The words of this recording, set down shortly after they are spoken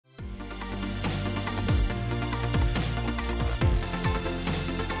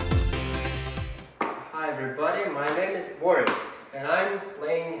Boris and I'm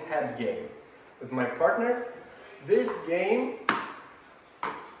playing head game with my partner. This game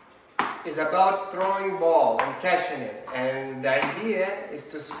is about throwing ball and catching it, and the idea is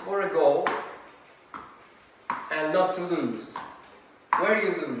to score a goal and not to lose. Where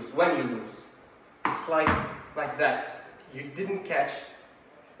you lose, when you lose. It's like that. You didn't catch,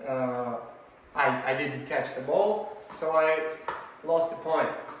 I didn't catch the ball, so I lost the point.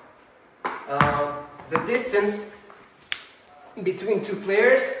 The distance between two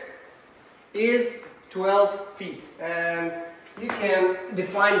players is 12 feet, and you can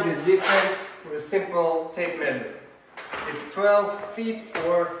define this distance with a simple tape measure. It's 12 feet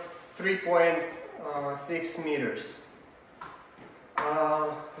or 3.6 meters.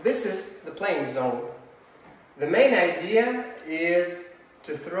 This is the playing zone. The main idea is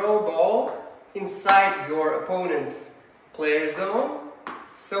to throw a ball inside your opponent's player zone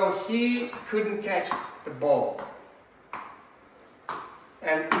so he couldn't catch the ball.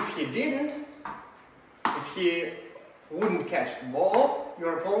 And if he wouldn't catch the ball,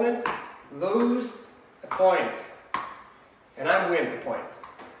 your opponent lose a point, and I win a point.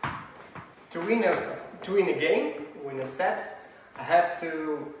 To win a game, win a set, I have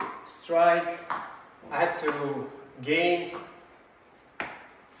to gain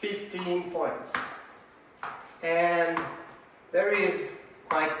 15 points. And the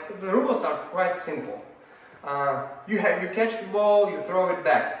rules are quite simple. You catch the ball, you throw it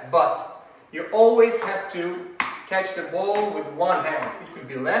back, but you always have to catch the ball with one hand. It could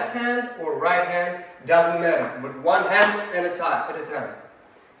be left hand or right hand, doesn't matter, with one hand at a time.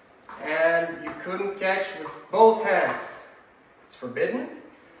 And you couldn't catch with both hands. It's forbidden.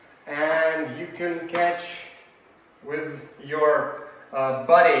 And you couldn't catch with your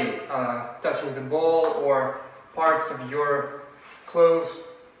body touching the ball, or parts of your clothes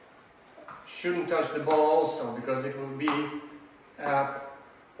shouldn't touch the ball also, because it will be a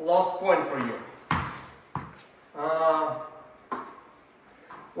lost point for you.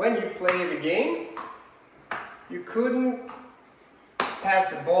 When you play the game, you couldn't pass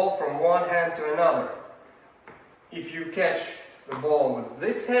the ball from one hand to another. If you catch the ball with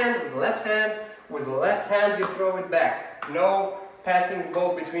this hand, with the left hand you throw it back. No passing the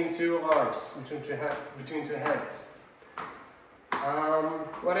ball between two arms, between two hands.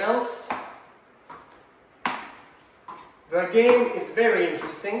 What else? The game is very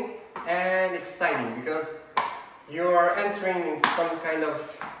interesting and exciting because you're entering in some kind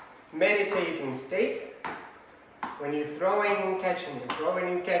of meditating state when you're throwing and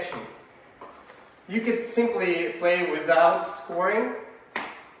catching. You could simply play without scoring,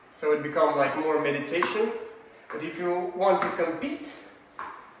 so it becomes like more meditation. But if you want to compete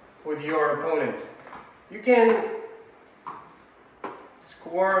with your opponent, you can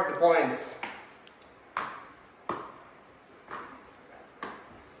score the points.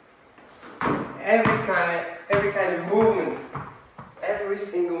 Every kind of movement, every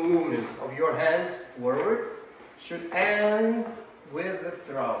single movement of your hand forward should end with the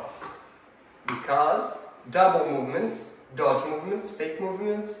throw. Because double movements, dodge movements, fake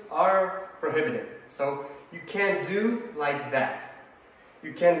movements are prohibited. So you can't do like that.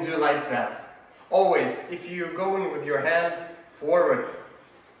 You can't do like that. Always, if you're going with your hand forward,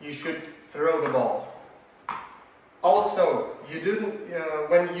 you should throw the ball. Also,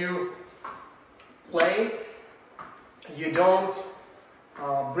 when you play, you don't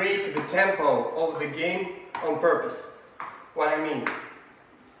break the tempo of the game on purpose. What I mean,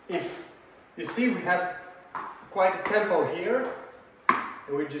 if you see, we have quite a tempo here.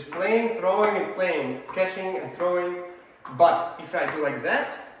 We're just playing, throwing and playing, catching and throwing. But if I do like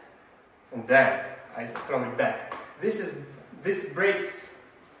that, and then I throw it back, this breaks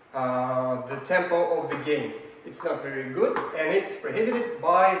the tempo of the game. It's not very good, and it's prohibited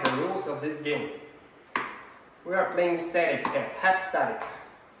by the rules of this game. We are playing static, half static.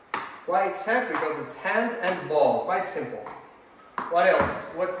 Why it's half? Because it's hand and ball. Quite simple. What else?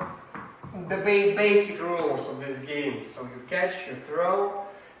 The basic rules of this game. So you catch, you throw,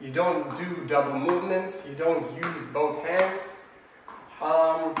 you don't do double movements, you don't use both hands.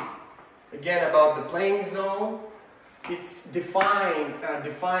 Again, about the playing zone, it's defined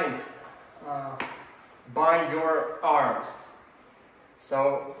by your arms.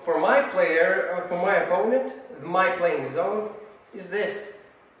 So for my opponent, my playing zone is this.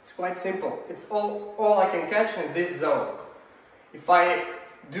 It's quite simple. It's all I can catch in this zone. If I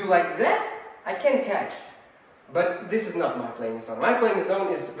do like that, I can catch. But this is not my playing zone. My playing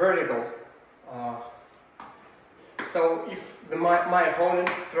zone is vertical. So if my opponent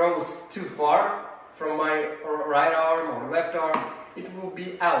throws too far from my right arm or left arm, it will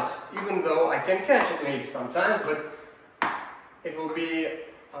be out. Even though I can catch it maybe sometimes, but it will be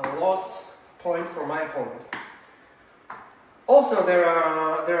a lost point for my opponent. Also, there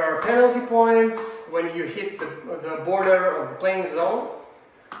are penalty points when you hit the border of the playing zone,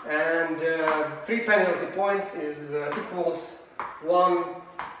 and 3 penalty points equals 1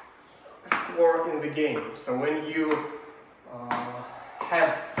 score in the game. So when you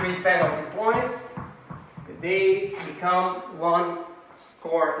have 3 penalty points, they become 1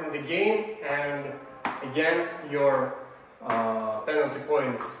 score in the game, and again your penalty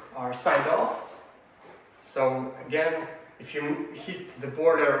points are signed off. So again, if you hit the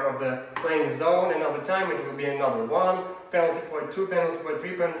border of the playing zone another time, it will be another 1 penalty point, 2 penalty point,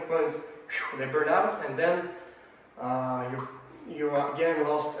 3 penalty points. They burn out, and then you again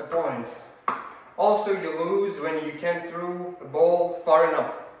lost a point. Also, you lose when you can't throw the ball far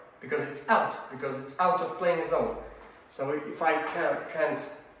enough, because it's out of playing zone. So if I can't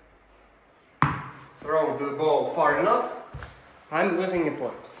throw the ball far enough, I'm losing a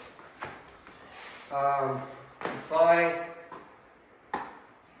point. If I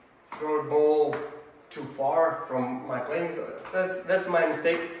throw the ball too far from my playing zone, that's my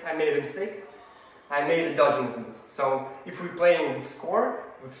mistake. I made a mistake. I made a dodge movement. So if we're playing with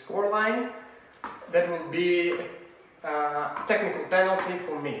score line, that will be a technical penalty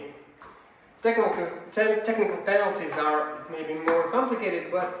for me. Technical penalties are maybe more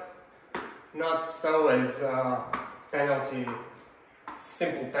complicated, but not so as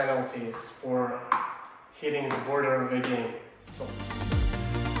simple penalties for hitting the border of the game. So.